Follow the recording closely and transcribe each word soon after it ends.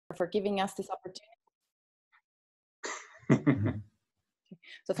for giving us this opportunity.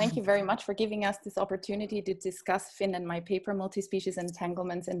 So thank you very much for giving us this opportunity to discuss Finn and my paper, Multispecies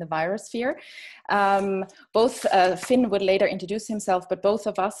Entanglements in the Virosphere. Finn would later introduce himself, but both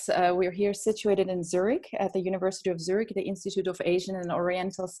of us, we're here situated in Zurich at the University of Zurich, the Institute of Asian and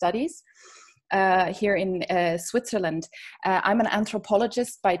Oriental Studies. Here in Switzerland. I'm an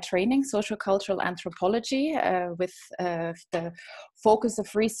anthropologist by training, sociocultural anthropology, with the focus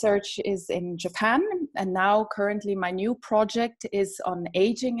of research is in Japan. And now currently my new project is on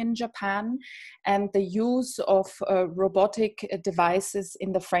aging in Japan and the use of robotic devices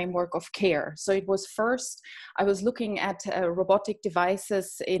in the framework of care. So it was first, I was looking at robotic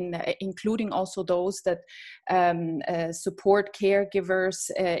devices including also those that support caregivers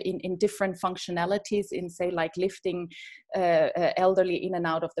in different functionalities in, say, like lifting elderly in and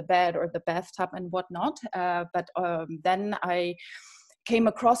out of the bed or the bathtub and whatnot. But then I came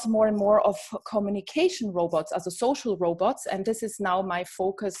across more and more of communication robots, as a social robots, and this is now my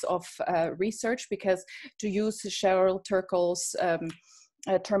focus of research, because to use Cheryl Turkle's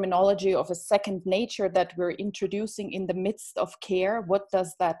terminology of a second nature that we're introducing in the midst of care, what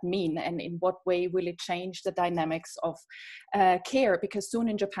does that mean, and in what way will it change the dynamics of care? Because soon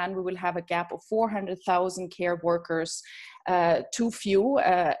in Japan we will have a gap of 400,000 care workers, too few,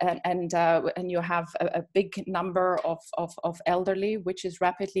 and you have a big number of elderly, which is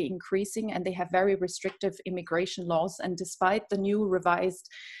rapidly increasing, and they have very restrictive immigration laws. And despite the new revised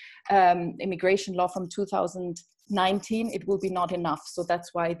immigration law from 2019, it will be not enough. So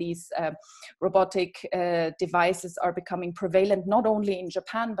that's why these robotic devices are becoming prevalent, not only in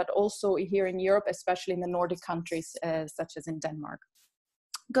Japan, but also here in Europe, especially in the Nordic countries, such as in Denmark.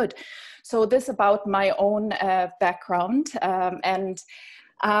 Good. So this about my own background.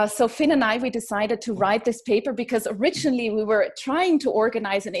 So Finn and I, we decided to write this paper because originally we were trying to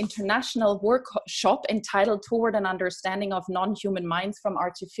organize an international workshop entitled Toward an Understanding of Non-Human Minds from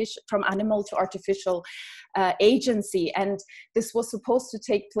Animal to Artificial Agency. And this was supposed to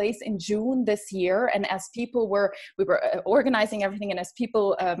take place in June this year. And as we were organizing everything, and as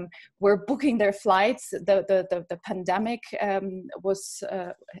people were booking their flights, the pandemic was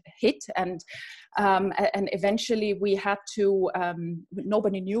hit, and eventually we had to,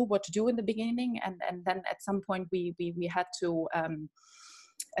 nobody knew what to do in the beginning, and then at some point we had to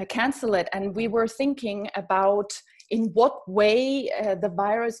cancel it. And we were thinking about in what way the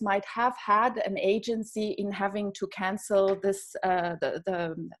virus might have had an agency in having to cancel this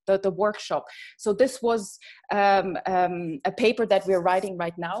the workshop. So this was a paper that we're writing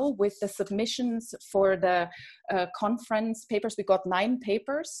right now with the submissions for the conference papers. We got 9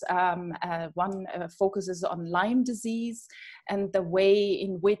 papers. One focuses on Lyme disease and the way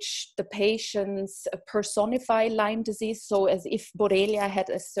in which the patients personify Lyme disease, so as if Borrelia had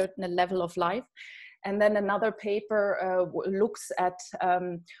a certain level of life. And then another paper looks at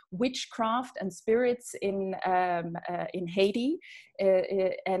witchcraft and spirits in Haiti.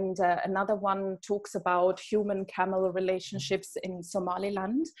 And another one talks about human-camel relationships in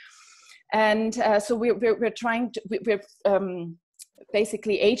Somaliland. And so we're trying to,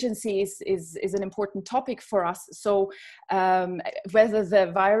 basically agency is an important topic for us. So whether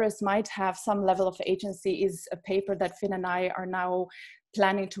the virus might have some level of agency is a paper that Finn and I are now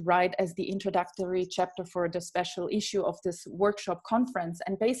planning to write as the introductory chapter for the special issue of this workshop conference.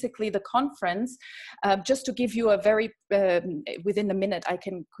 And basically the conference, just to give you a very, within a minute, I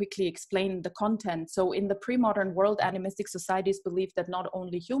can quickly explain the content. So in the pre-modern world, animistic societies believed that not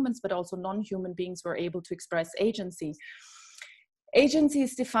only humans, but also non-human beings were able to express agency. Agency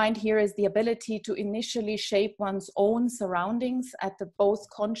is defined here as the ability to initially shape one's own surroundings at the both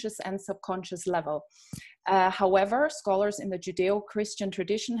conscious and subconscious level. However, scholars in the Judeo-Christian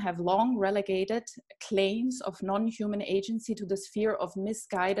tradition have long relegated claims of non-human agency to the sphere of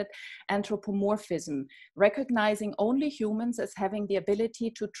misguided anthropomorphism, recognizing only humans as having the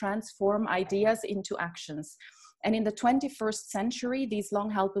ability to transform ideas into actions. And in the 21st century, these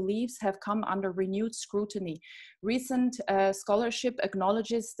long-held beliefs have come under renewed scrutiny. Recent scholarship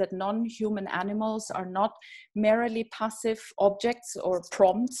acknowledges that non-human animals are not merely passive objects or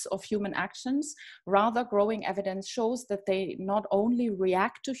prompts of human actions. Rather, growing evidence shows that they not only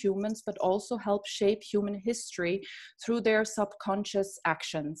react to humans, but also help shape human history through their subconscious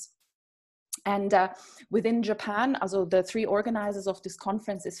actions. And within Japan, also the three organizers of this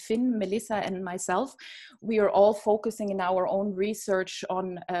conference is Finn, Melissa, and myself. We are all focusing in our own research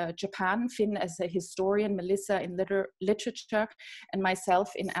on Japan, Finn as a historian, Melissa in literature, and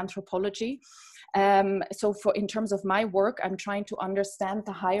myself in anthropology. So in terms of my work, I'm trying to understand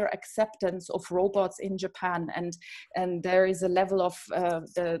the higher acceptance of robots in Japan. And there is a level of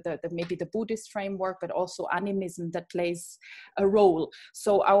maybe the Buddhist framework, but also animism that plays a role.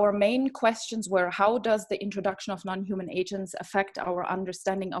 So our main questions were, how does the introduction of non-human agents affect our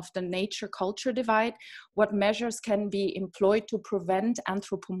understanding of the nature-culture divide? What measures can be employed to prevent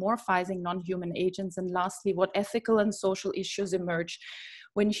anthropomorphizing non-human agents? And lastly, what ethical and social issues emerge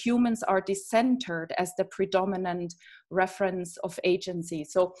when humans are decentered as the predominant reference of agency?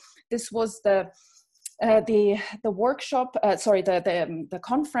 So this was the workshop, the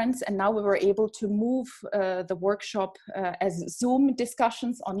conference, and now we were able to move the workshop as Zoom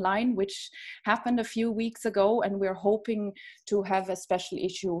discussions online, which happened a few weeks ago, and we're hoping to have a special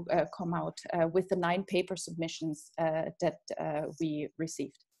issue come out with the 9 paper submissions that we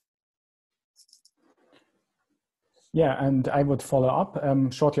received. Yeah, and I would follow up,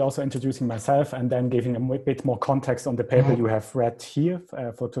 shortly also introducing myself and then giving a bit more context on the paper you have read here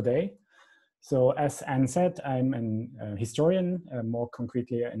for today. So as Anne said, I'm a historian, more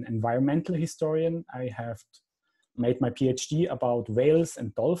concretely an environmental historian. I have made my PhD about whales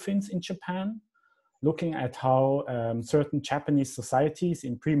and dolphins in Japan, looking at how certain Japanese societies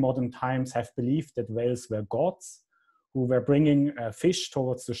in pre-modern times have believed that whales were gods who were bringing fish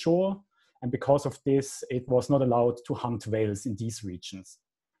towards the shore. And because of this, it was not allowed to hunt whales in these regions.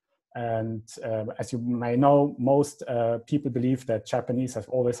 And as you may know, most people believe that Japanese have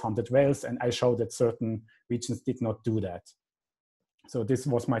always hunted whales, and I show that certain regions did not do that. So this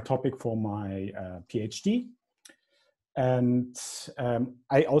was my topic for my PhD. And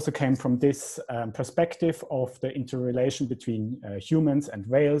I also came from this perspective of the interrelation between humans and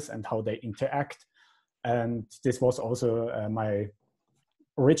whales and how they interact. And this was also my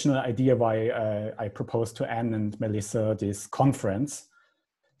original idea why I proposed to Anne and Melissa this conference.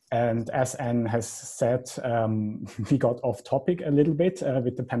 And as Anne has said, we got off topic a little bit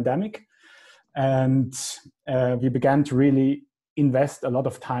with the pandemic. And we began to really invest a lot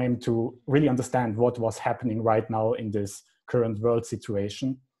of time to really understand what was happening right now in this current world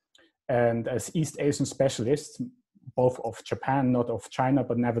situation. And as East Asian specialists, both of Japan, not of China,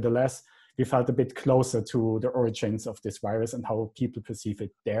 but nevertheless, we felt a bit closer to the origins of this virus and how people perceive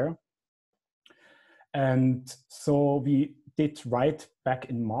it there. And so we did write back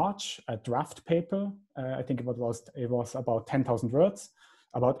in March a draft paper. I think it was about 10,000 words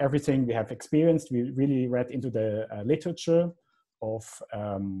about everything we have experienced. We really read into the literature of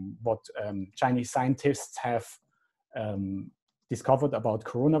what Chinese scientists have discovered about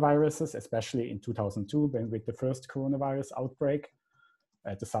coronaviruses, especially in 2002 with the first coronavirus outbreak,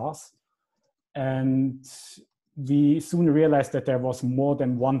 the SARS. And we soon realized that there was more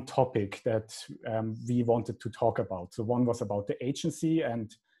than one topic that we wanted to talk about. So one was about the agency,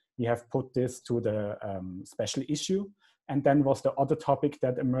 and we have put this to the special issue. And then was the other topic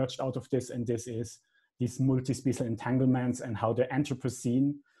that emerged out of this, and this is these multispecies entanglements and how the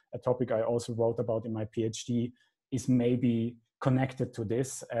Anthropocene, a topic I also wrote about in my PhD, is maybe connected to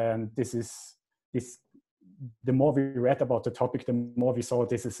this. And the more we read about the topic, the more we saw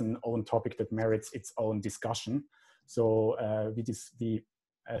this is an own topic that merits its own discussion. So we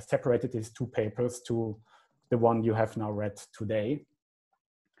separated these 2 papers to the one you have now read today,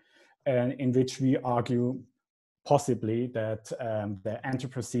 and in which we argue possibly that the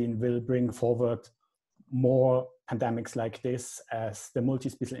Anthropocene will bring forward more pandemics like this, as the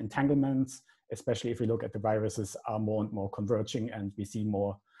multispecies entanglements, especially if we look at the viruses, are more and more converging, and we see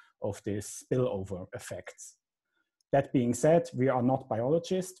more of this spillover effects. That being said, we are not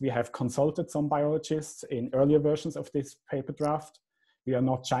biologists. We have consulted some biologists in earlier versions of this paper draft. We are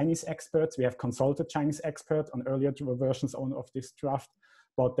not Chinese experts. We have consulted Chinese experts on earlier versions of this draft,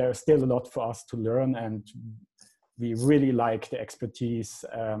 but there's still a lot for us to learn, and we really like the expertise.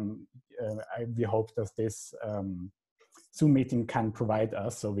 We hope that this Zoom meeting can provide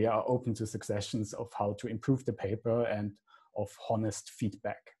us. So we are open to suggestions of how to improve the paper and of honest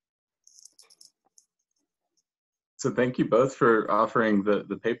feedback. So thank you both for offering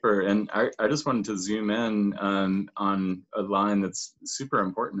the paper. And I just wanted to zoom in on a line that's super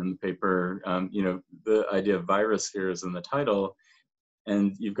important in the paper. You know, the idea of virospheres in the title.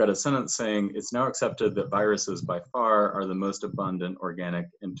 And you've got a sentence saying, it's now accepted that viruses by far are the most abundant organic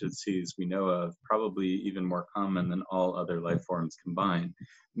entities we know of, probably even more common than all other life forms combined. I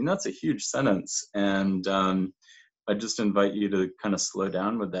mean, that's a huge sentence. And I just invite you to kind of slow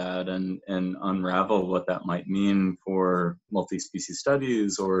down with that and unravel what that might mean for multi-species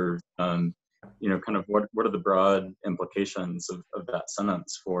studies, or you know, kind of what are the broad implications of that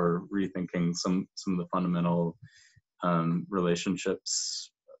sentence for rethinking some of the fundamental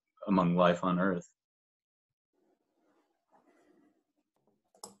relationships among life on Earth.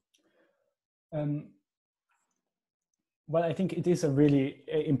 Well, I think it is a really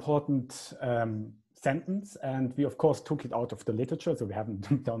important sentence, and we of course took it out of the literature, so we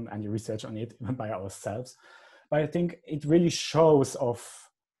haven't done any research on it by ourselves. But I think it really shows of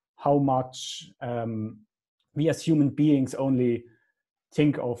how much we as human beings only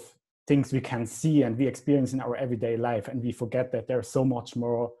think of things we can see and we experience in our everyday life, and we forget that there's so much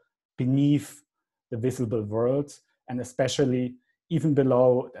more beneath the visible world, and especially even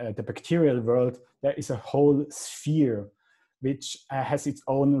below the bacterial world, there is a whole sphere which has its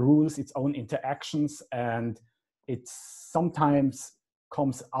own rules, its own interactions, and it sometimes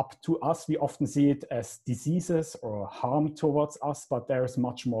comes up to us. We often see it as diseases or harm towards us, but there is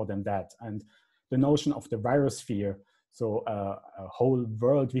much more than that. And the notion of the virosphere, so a whole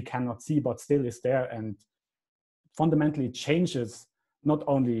world we cannot see but still is there and fundamentally changes not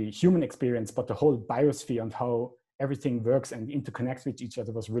only human experience, but the whole biosphere and how everything works and interconnects with each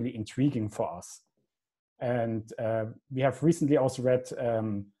other, was really intriguing for us. And we have recently also read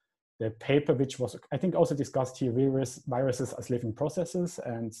the paper, which was, I think, also discussed here, viruses as living processes,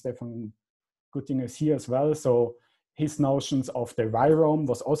 and Stefan Gutting is here as well. So his notions of the virome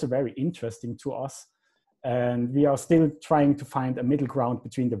was also very interesting to us. And we are still trying to find a middle ground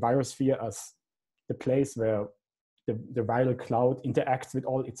between the virosphere as the place where the viral cloud interacts with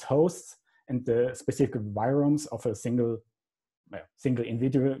all its hosts, and the specific viromes of a single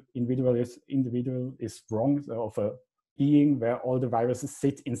individual is wrong, so of a being where all the viruses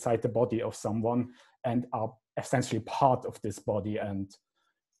sit inside the body of someone and are essentially part of this body. And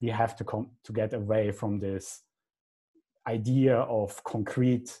we have to get away from this idea of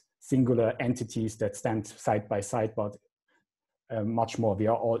concrete singular entities that stand side by side, but much more. We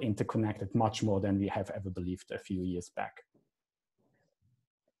are all interconnected, much more than we have ever believed a few years back.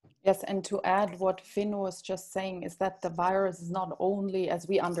 Yes, and to add what Finn was just saying is that the virus is not only, as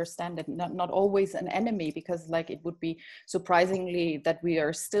we understand it, not always an enemy, because like it would be surprisingly that we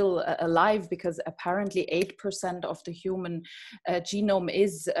are still alive, because apparently 8% of the human genome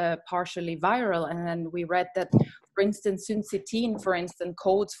is partially viral. And then we read that, for instance, syncytin, for instance,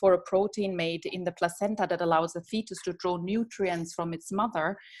 codes for a protein made in the placenta that allows a fetus to draw nutrients from its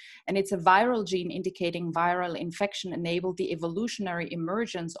mother. And it's a viral gene indicating viral infection enabled the evolutionary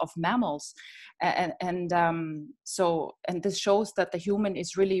emergence of mammals. And this shows that the human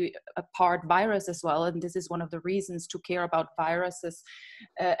is really a part virus as well. And this is one of the reasons to care about viruses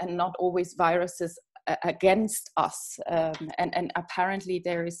and not always viruses against us. And apparently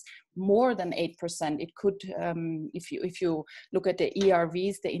there is more than 8%. It could, if you look at the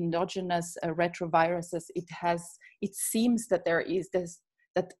ERVs, the endogenous retroviruses, it seems that there is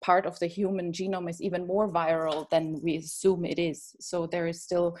that part of the human genome is even more viral than we assume it is. So there is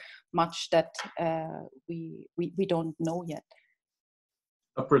still much that we don't know yet.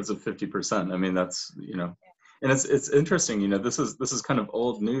 Upwards of 50%. I mean, that's, you know, and it's interesting, you know, this is kind of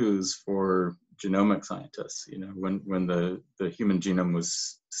old news for genomic scientists. You know, when the human genome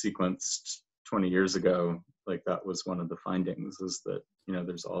was sequenced 20 years ago, like that was one of the findings, is that, you know,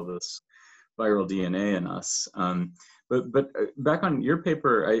 there's all this viral DNA in us. But back on your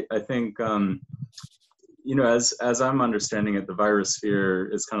paper, I think, you know, as I'm understanding it, the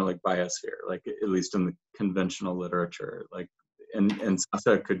virosphere is kind of like biosphere, like at least in the conventional literature, like, and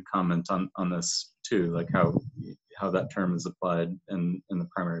Sasha could comment on this too, like how that term is applied in the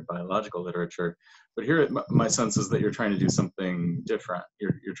primary biological literature. But here, my sense is that you're trying to do something different.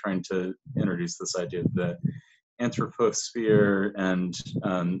 You're trying to introduce this idea of the anthroposphere and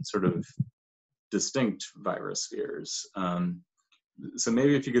sort of distinct virospheres. So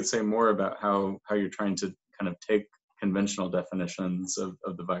maybe if you could say more about how you're trying to kind of take conventional definitions of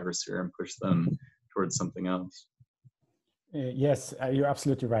the virosphere and push them towards something else. Yes, you're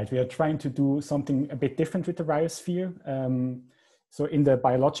absolutely right. We are trying to do something a bit different with the virosphere. So in the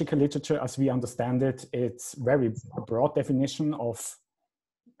biological literature, as we understand it, it's very broad definition of,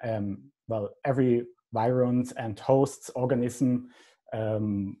 well, every virus and hosts organism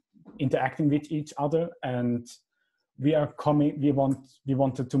interacting with each other. And we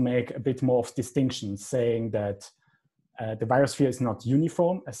wanted to make a bit more of distinction, saying that the virosphere is not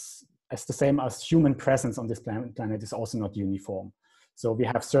uniform, as the same as human presence on this planet is also not uniform. So we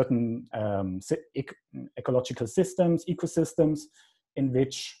have certain ecological systems, ecosystems, in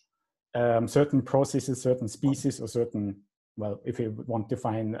which certain processes, certain species, or certain, well, if you want to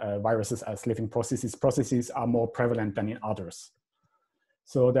define viruses as living processes are more prevalent than in others.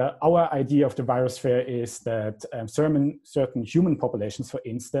 So our idea of the virosphere is that certain human populations, for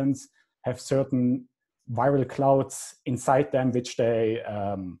instance, have certain viral clouds inside them which they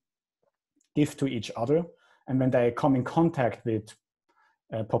give to each other. And when they come in contact with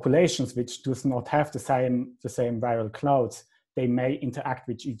populations which do not have the same viral clouds, they may interact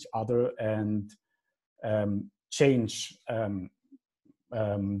with each other and change the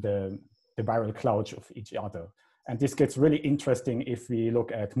viral clouds of each other. And this gets really interesting if we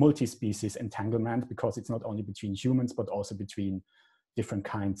look at multi-species entanglement, because it's not only between humans, but also between different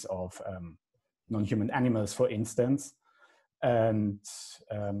kinds of non-human animals, for instance. And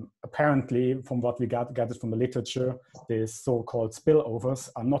apparently, from what we gathered from the literature, the so-called spillovers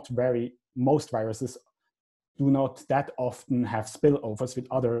are not most viruses do not that often have spillovers with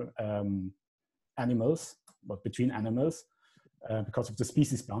other animals, but between animals, because of the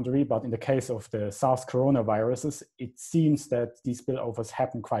species boundary. But in the case of the SARS coronaviruses, it seems that these spillovers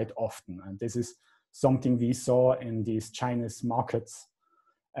happen quite often. And this is something we saw in these Chinese markets.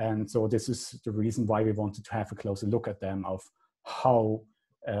 And so this is the reason why we wanted to have a closer look at them, of how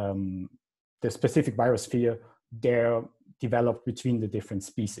the specific virosphere they're developed between the different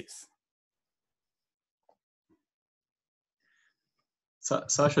species.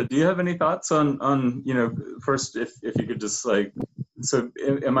 Sasha, do you have any thoughts on first, if you could just so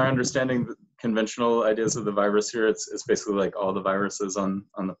am I understanding the conventional ideas of the virus here? It's basically like all the viruses on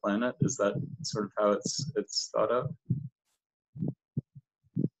the planet. Is that sort of how it's thought of?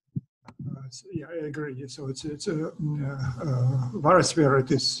 Yeah, I agree. So it's a virosphere.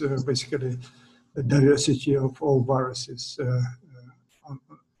 It is basically a diversity of all viruses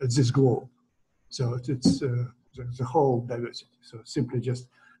at this globe. So it's the whole diversity. So simply just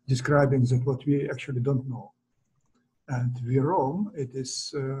describing that what we actually don't know. And Virome, it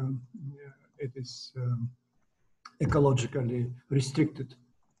is ecologically restricted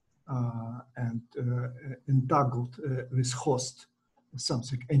and entangled with host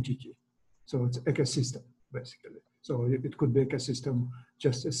something entity. So it's ecosystem basically. So it could be ecosystem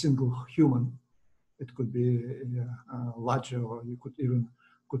just a single human. It could be larger, or you could even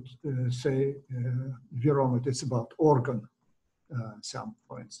say Virome, it is about organ, some,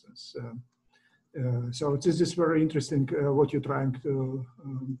 for instance. So it is just very interesting what you're trying to,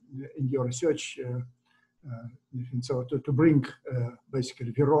 in your research, so to bring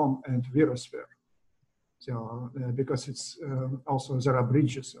basically Virome and Virosphere. So because it's also, there are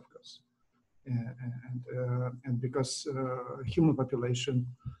bridges, of course. And because human population,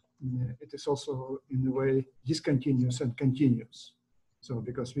 it is also in a way discontinuous and continuous. So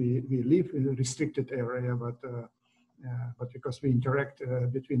because we live in a restricted area, but because we interact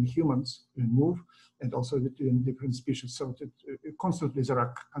between humans, we move, and also between different species. So constantly there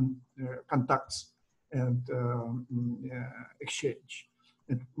are contacts and exchange.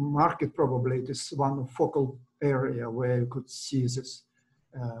 And market probably it is one focal area where you could see this.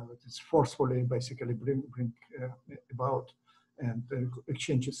 It's forcefully basically bring about, and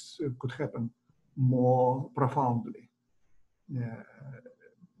exchanges could happen more profoundly.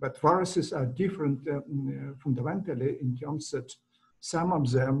 But viruses are different fundamentally in terms that some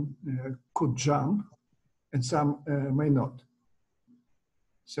of them could jump and some may not.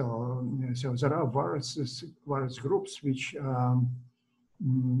 So there are virus groups which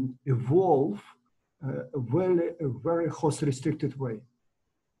evolve a very host restricted way.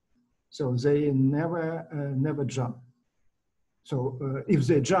 So they never jump. So if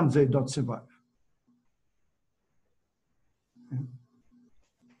they jump, they don't survive.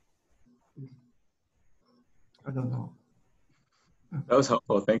 I don't know. That was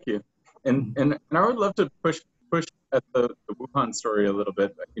helpful, thank you. And I would love to push at the Wuhan story a little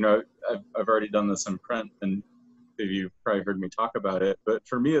bit. You know, I've already done this in print, and you've probably heard me talk about it. But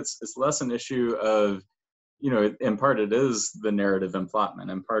for me, it's less an issue of, you know, in part it is the narrative emplotment,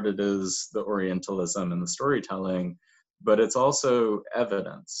 in part it is the Orientalism and the storytelling, but it's also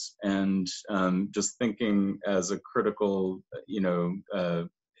evidence. And just thinking as a critical, you know,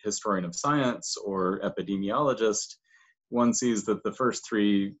 historian of science or epidemiologist, one sees that the first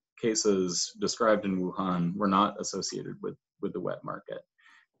 3 cases described in Wuhan were not associated with the wet market.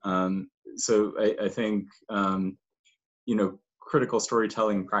 So I think, you know, critical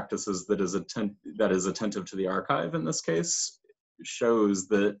storytelling practices that is attentive to the archive in this case shows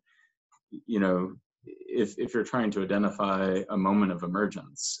that, you know, if you're trying to identify a moment of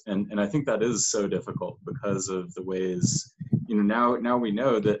emergence, and I think that is so difficult because of the ways, you know, now we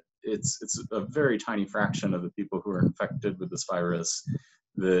know that it's a very tiny fraction of the people who are infected with this virus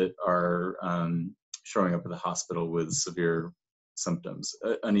that are showing up at the hospital with severe symptoms.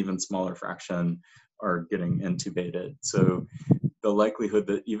 An even smaller fraction are getting intubated. So the likelihood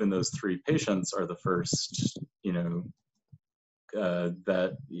that even those 3 patients are the first,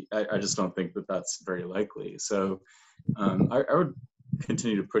 that I just don't think that that's very likely. So I would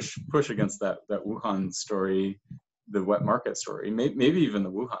continue to push against that Wuhan story, the wet market story, maybe even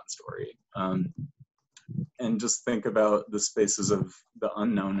the Wuhan story, and just think about the spaces of the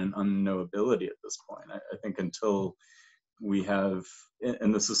unknown and unknowability at this point. I think until we have,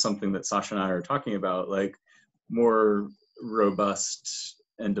 and this is something that Sasha and I are talking about, like more robust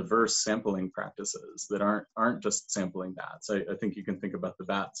and diverse sampling practices that aren't just sampling bats. I think you can think about the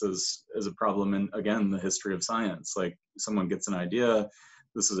bats as a problem in, again, the history of science. Like someone gets an idea,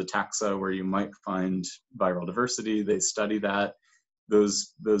 this is a taxa where you might find viral diversity, they study that,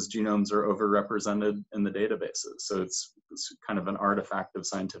 those genomes are overrepresented in the databases. So it's kind of an artifact of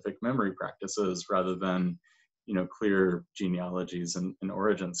scientific memory practices rather than clear genealogies and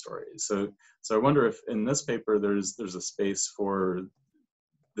origin stories. So I wonder if in this paper there's a space for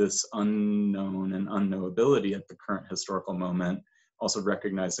this unknown and unknowability at the current historical moment, also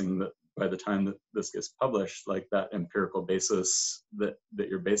recognizing that by the time that this gets published, like that empirical basis that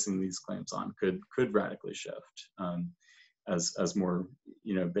you're basing these claims on could radically shift as more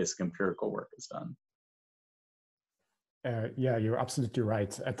basic empirical work is done. Yeah, you're absolutely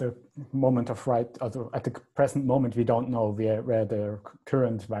right. At the moment at the present moment, we don't know where the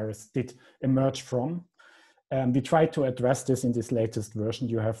current virus did emerge from. We tried to address this in this latest version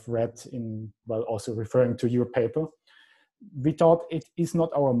you have read in, well, also referring to your paper. We thought it is not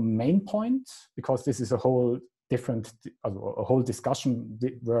our main point because this is a whole different, a whole discussion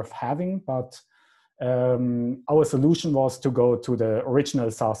worth having, but our solution was to go to the original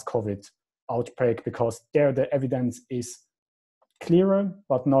SARS-CoV outbreak because there the evidence is clearer,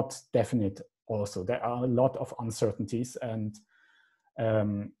 but not definite also. There are a lot of uncertainties, and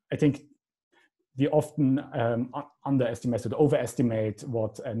I think we often underestimate or overestimate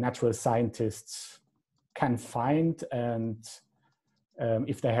what natural scientists can find, and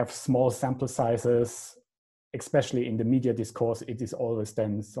if they have small sample sizes, especially in the media discourse, it is always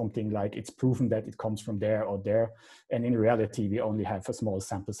then something like it's proven that it comes from there or there, and in reality we only have a small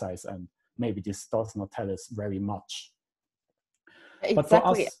sample size, and maybe this does not tell us very much. Exactly. But for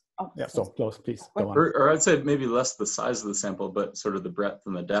us, yeah, so close, please go on. Or I'd say maybe less the size of the sample, but sort of the breadth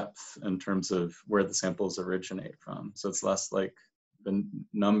and the depth in terms of where the samples originate from. So it's less like the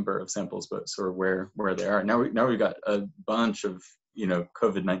number of samples, but sort of where they are. Now we've got a bunch of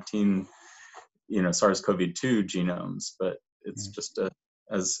COVID-19, SARS-CoV-2 genomes, but it's just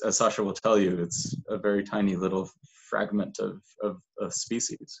as Sasha will tell you, it's a very tiny little fragment of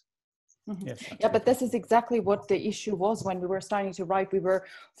species. Mm-hmm. Yes, yeah, but this is exactly what the issue was when we were starting to write. We were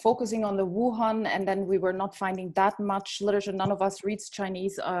focusing on the Wuhan, and then we were not finding that much literature. None of us reads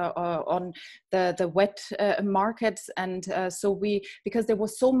Chinese on the wet markets, and so because there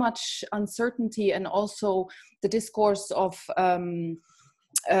was so much uncertainty, and also the discourse of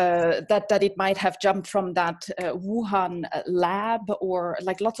that it might have jumped from that Wuhan lab, or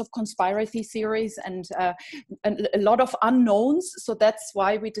like lots of conspiracy theories and a lot of unknowns. So that's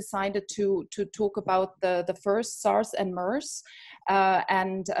why we decided to talk about the first SARS and MERS,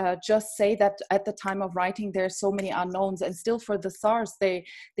 and just say that at the time of writing there's so many unknowns, and still for the SARS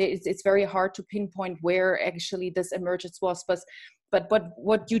it's very hard to pinpoint where actually this emergence was. But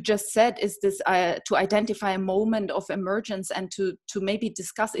what you just said is this, to identify a moment of emergence and to maybe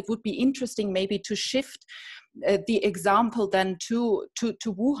discuss. It would be interesting maybe to shift the example then to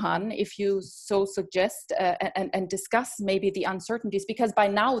Wuhan, if you so suggest, and discuss maybe the uncertainties, because by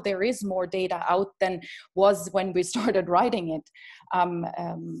now there is more data out than was when we started writing it.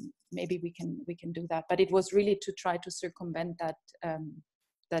 Maybe we can do that, but it was really to try to circumvent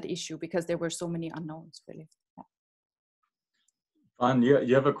that issue because there were so many unknowns, really. Fawn,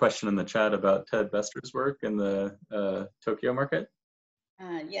 you have a question in the chat about Ted Bester's work in the Tokyo market?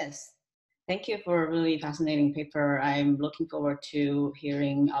 Yes. Thank you for a really fascinating paper. I'm looking forward to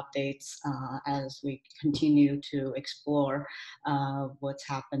hearing updates as we continue to explore what's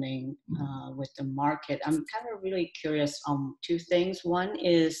happening with the market. I'm kind of really curious on two things. One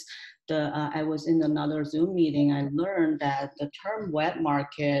is I was in another Zoom meeting. I learned that the term wet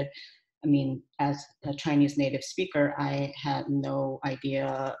market, I mean, as a Chinese native speaker, I had no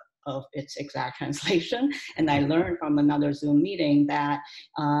idea of its exact translation. And I learned from another Zoom meeting that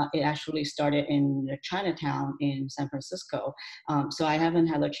it actually started in Chinatown in San Francisco. So I haven't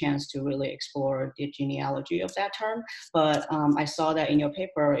had a chance to really explore the genealogy of that term, but I saw that in your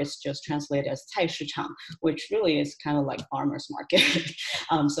paper, it's just translated as 菜市场, which really is kind of like farmer's market.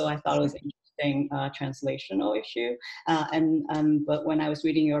 So I thought it was interesting translational issue. But when I was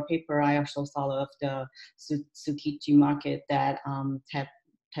reading your paper, I also thought of the Tsukiji market that Ted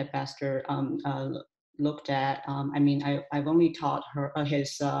Baster looked at. I mean, I've only taught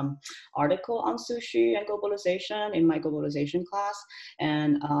his article on sushi and globalization in my globalization class.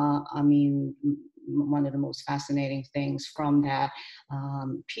 And I mean, one of the most fascinating things from that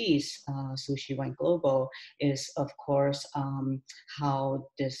piece, Sushi Went Global, is of course how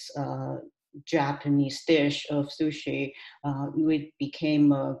this Japanese dish of sushi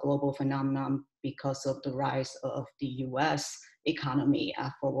became a global phenomenon because of the rise of the US economy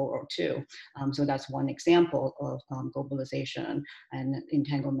after World War II. So that's one example of globalization and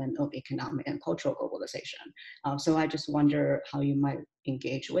entanglement of economic and cultural globalization. So I just wonder how you might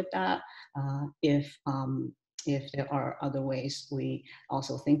engage with that, if there are other ways we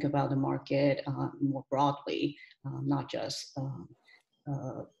also think about the market more broadly, not just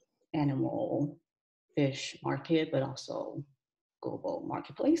animal fish market, but also global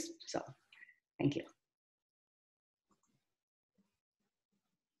marketplace. So thank you.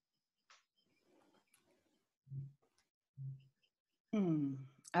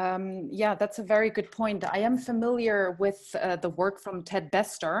 Yeah, that's a very good point. I am familiar with the work from Ted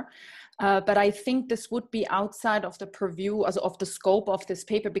Baster, but I think this would be outside of the purview, of the scope of this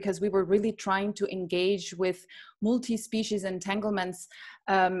paper, because we were really trying to engage with multi-species entanglements.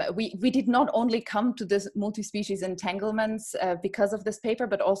 We did not only come to this multi-species entanglements because of this paper,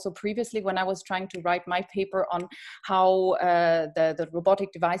 but also previously when I was trying to write my paper on how the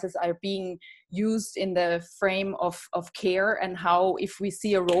robotic devices are being used in the frame of care, and how if we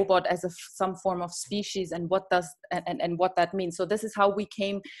see a robot as some form of species, and what that means. So this is how we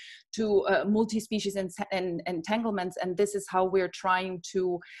came to multi-species entanglements, and this is how we're trying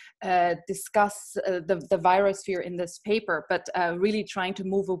to discuss the virosphere in this paper, but really trying to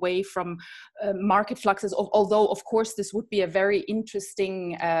move away from market fluxes, although of course this would be a very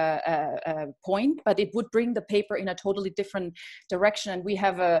interesting point, but it would bring the paper in a totally different direction, and we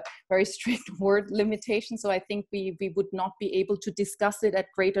have a very strict word limitation, so I think we would not be able to discuss it at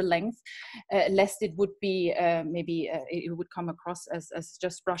greater length, lest it would be maybe it would come across as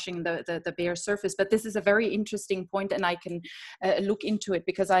just brushing the bare surface. But this is a very interesting point, and I can look into it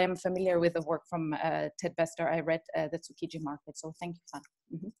because I am familiar with the work from Ted Baster. I read the Tsukiji market, so thank you, Fan.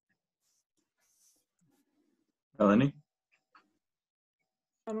 Eleni?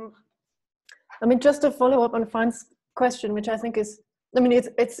 I mean, just to follow up on Fan's question, which I think is, I mean,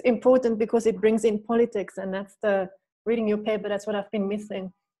 it's important because it brings in politics, and that's the, reading your paper, that's what I've been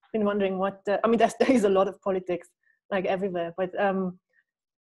missing. Been wondering what, I mean, there is a lot of politics, like everywhere, but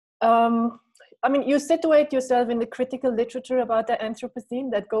I mean, you situate yourself in the critical literature about the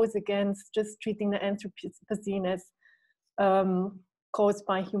Anthropocene that goes against just treating the Anthropocene as caused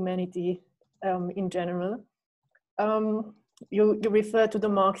by humanity in general. You refer to the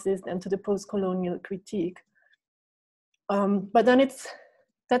Marxist and to the post-colonial critique. But then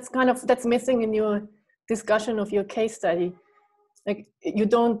that's missing in your discussion of your case study. Like, you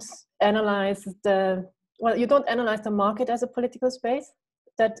don't analyze the market as a political space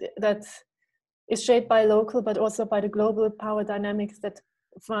that is shaped by local, but also by the global power dynamics that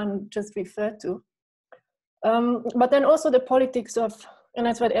Van just referred to. But then also the politics of, and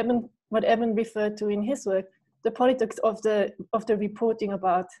that's what Evan referred to in his work, the politics of the reporting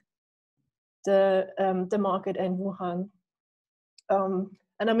about the market and Wuhan.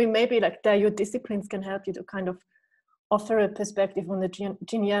 And I mean, maybe like there your disciplines can help you to kind of offer a perspective on the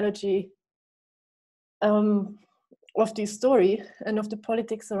genealogy of the story and of the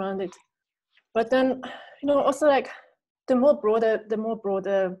politics around it. But then, you know, also like the more broader,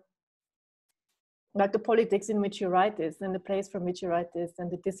 like the politics in which you write this, and the place from which you write this, and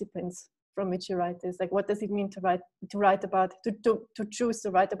the disciplines from which you write this. Like, what does it mean to choose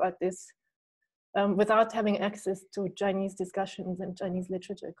to write about this without having access to Chinese discussions and Chinese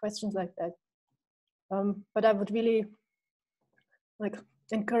literature, questions like that. But I would really like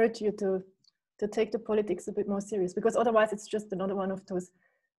encourage you to take the politics a bit more serious, because otherwise it's just another one of those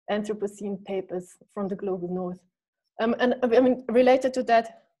Anthropocene papers from the global north. And I mean, related to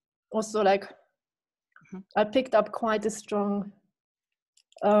that, also like I picked up quite a strong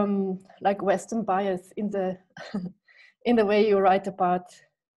like Western bias in the in the way you write about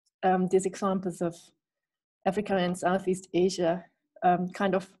these examples of Africa and Southeast Asia,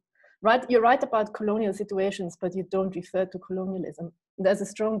 kind of You're right about colonial situations, but you don't refer to colonialism. There's a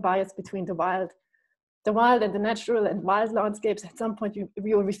strong bias between the wild and the natural and wild landscapes. At some point, you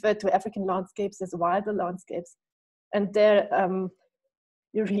refer to African landscapes as wilder landscapes, and there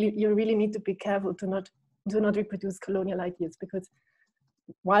you really need to be careful to not reproduce colonial ideas, because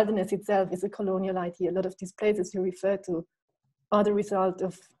wilderness itself is a colonial idea. A lot of these places you refer to are the result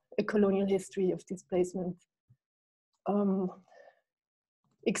of a colonial history of displacement.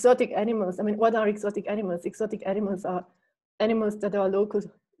 Exotic animals. I mean, what are exotic animals? Exotic animals are animals that are local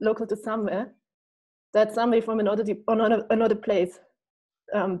to somewhere, that somebody from another place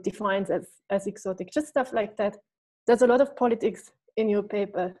defines as exotic. Just stuff like that. There's a lot of politics in your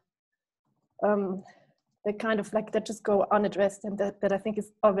paper that kind of like that just go unaddressed, and that I think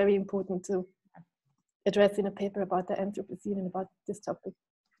are very important to address in a paper about the Anthropocene and about this topic.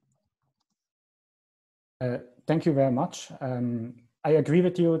 Thank you very much. I agree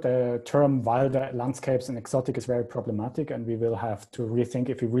with you. The term wilder landscapes and exotic is very problematic, and we will have to rethink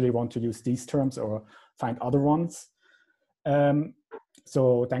if we really want to use these terms or find other ones.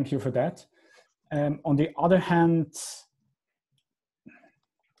 So thank you for that. On the other hand,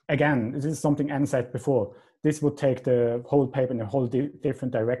 again, this is something Anne said before. This would take the whole paper in a whole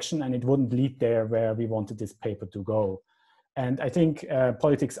different direction, and it wouldn't lead there where we wanted this paper to go. And I think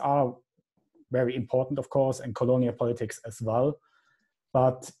politics are very important, of course, and colonial politics as well.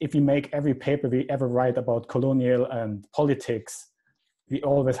 But if we make every paper we ever write about colonial and politics, we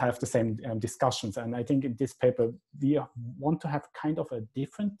always have the same discussions. And I think in this paper, we want to have kind of a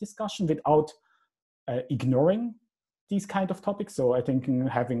different discussion without ignoring these kind of topics. So I think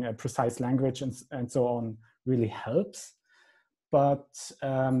having a precise language and so on really helps. But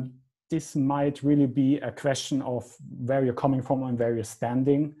this might really be a question of where you're coming from and where you're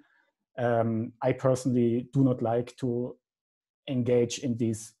standing. I personally do not like to engage in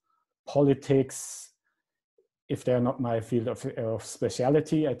these politics if they're not my field of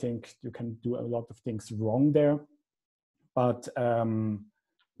speciality. I think you can do a lot of things wrong there. But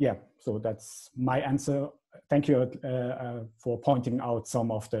yeah, so that's my answer. Thank you for pointing out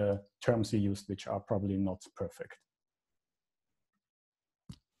some of the terms we used, which are probably not perfect.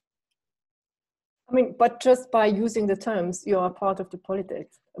 I mean, but just by using the terms, you are part of the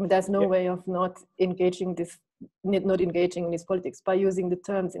politics. I mean, there's no way of not engaging in this politics. By using the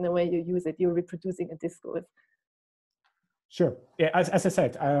terms in the way you use it, you're reproducing a discourse. Sure. Yeah, as I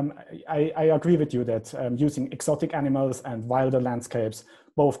said, I agree with you that using exotic animals and wilder landscapes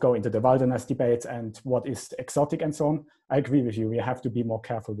both go into the wilderness debates and what is exotic and so on. I agree with you. We have to be more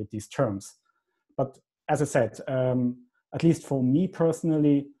careful with these terms. But as I said, at least for me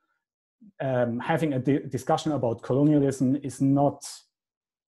personally, having a discussion about colonialism is not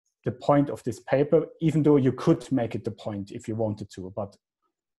the point of this paper, even though you could make it the point if you wanted to. But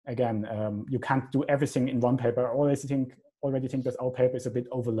again, you can't do everything in one paper. I already think that our paper is a bit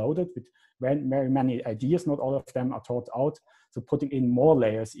overloaded with very many ideas. Not all of them are thought out. So putting in more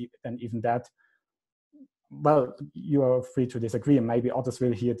layers than even that, well, you are free to disagree, and maybe others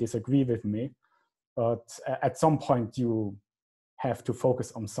will here disagree with me. But at some point, you have to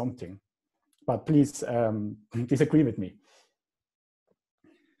focus on something. But please disagree with me.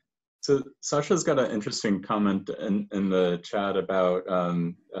 So Sasha's got an interesting comment in the chat about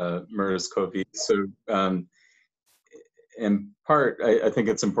MERS-CoV. So in part, I think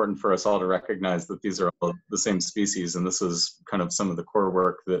it's important for us all to recognize that these are all the same species, and this is kind of some of the core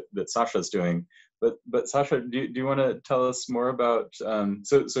work that Sasha's doing. But Sasha, do you want to tell us more about,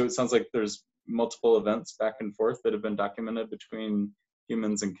 so it sounds like there's multiple events back and forth that have been documented between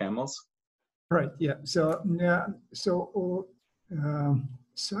humans and camels? Right, yeah. So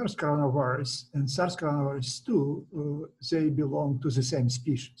SARS coronavirus and SARS coronavirus 2, they belong to the same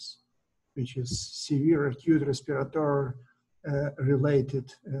species, which is severe acute respiratory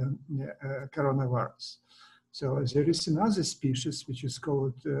related coronavirus. So there is another species which is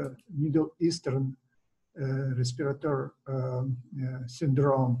called Middle Eastern respiratory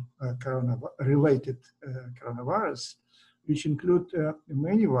syndrome related coronavirus, which include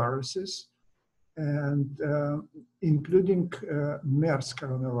many viruses, and including MERS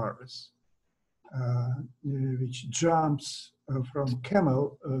coronavirus, which jumps from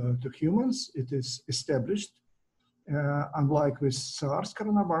camel to humans. It is established, unlike with SARS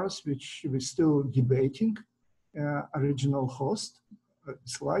coronavirus, which we're still debating original host.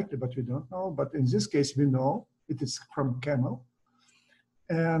 It's likely, but we don't know. But in this case, we know it is from camel.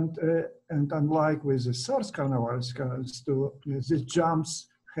 And unlike with the SARS coronavirus, these jumps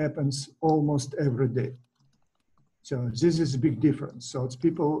happens almost every day. So this is a big difference. So it's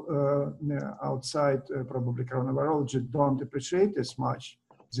people outside probably coronavirology don't appreciate as much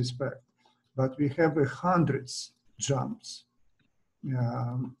this fact. But we have hundreds jumps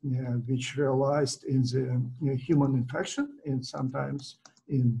which realized in the human infection and sometimes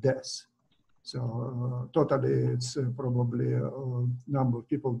in death. So totally, it's probably a number of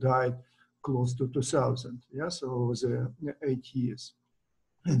people died close to 2,000. Yeah, so the 8 years,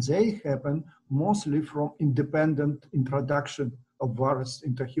 and they happen mostly from independent introduction of virus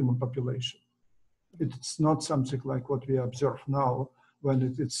into human population. It's not something like what we observe now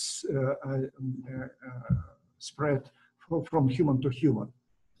when it's spread from human to human.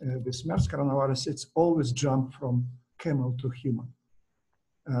 With MERS coronavirus, it's always jumped from camel to human.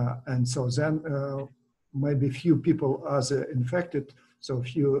 And so then maybe few people are infected, so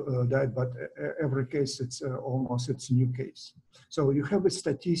few died, but every case it's almost it's a new case. So you have a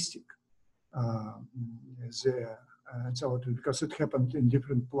statistic there, so because it happened in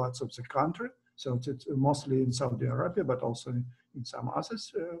different parts of the country. So it's mostly in Saudi Arabia, but also in some other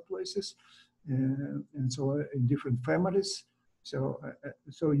places, and so in different families. So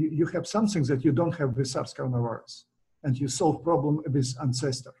so you have something that you don't have with SARS coronavirus, and you solve problem with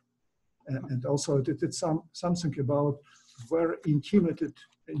ancestor. And also it's something about very intimate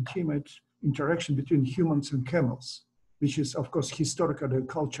interaction between humans and camels, which is of course historically and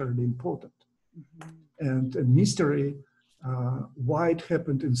culturally important. And a mystery why it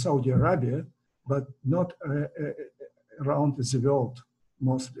happened in Saudi Arabia, but not around the world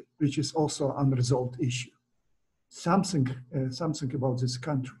mostly, which is also unresolved issue. Something about this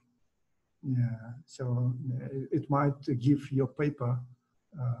country. Yeah, so it might give your paper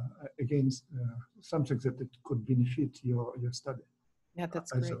against something that it could benefit your study. Yeah,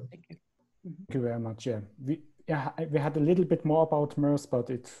 that's great. Thank you. Thank you very much. Yeah, we had a little bit more about MERS, but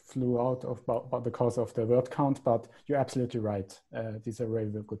it flew out of because of the word count. But you're absolutely right. These are very,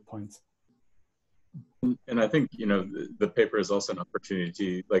 very good points. And I think the paper is also an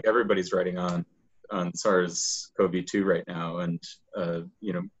opportunity. Like everybody's writing on SARS-CoV-2 right now, and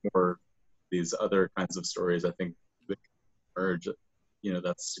more these other kinds of stories. I think that emerge.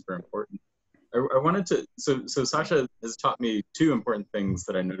 That's super important. I wanted to, so Sasha has taught me two important things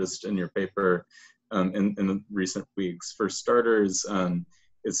that I noticed in your paper in the recent weeks. For starters,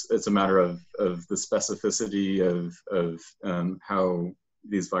 it's a matter of the specificity of how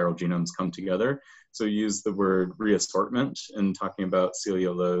these viral genomes come together. So you use the word reassortment in talking about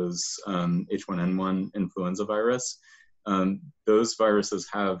Celia Lowe's H1N1 influenza virus. Those viruses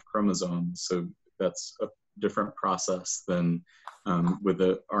have chromosomes, so that's a different process than with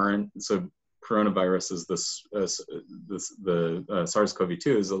the RNA. So coronavirus is the SARS-CoV-2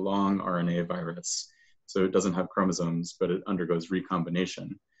 is a long RNA virus, so it doesn't have chromosomes, but it undergoes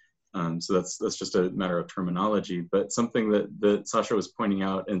recombination. So that's just a matter of terminology. But something that Sasha was pointing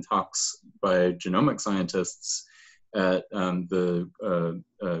out in talks by genomic scientists at the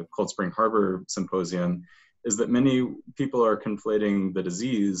Cold Spring Harbor Symposium is that many people are conflating the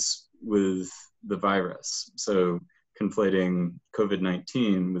disease with the virus. So conflating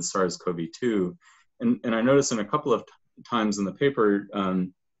COVID-19 with SARS-CoV-2. And I noticed in a couple of times in the paper,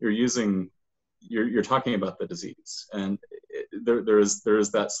 you're talking about the disease. And there is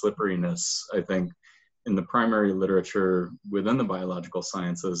that slipperiness, I think, in the primary literature within the biological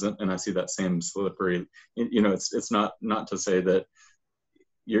sciences. And I see that same slippery, it's not to say that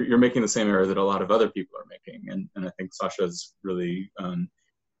you're making the same error that a lot of other people are making. And I think Sasha's really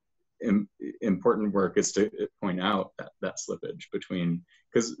important work is to point out that slippage between,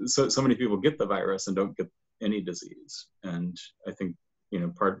 because so many people get the virus and don't get any disease. And I think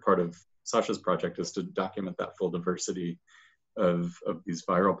part of Sasha's project is to document that full diversity of these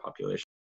viral populations.